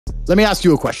Let me ask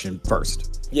you a question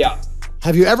first. Yeah.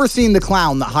 Have you ever seen the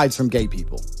clown that hides from gay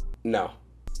people? No.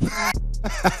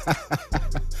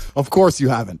 Of course you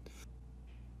haven't.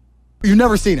 You've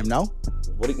never seen him, no?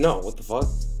 No, what the fuck?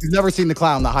 You've never seen the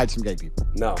clown that hides from gay people?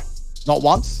 No. Not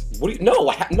once?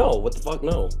 No, no, what the fuck,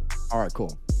 no. All right,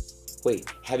 cool. Wait,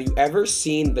 have you ever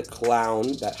seen the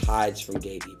clown that hides from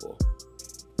gay people?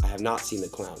 I have not seen the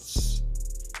clowns.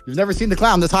 You've never seen the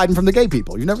clown that's hiding from the gay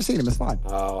people. You've never seen him, it's fine.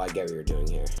 Oh, I get what you're doing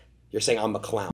here. You're saying I'm a clown.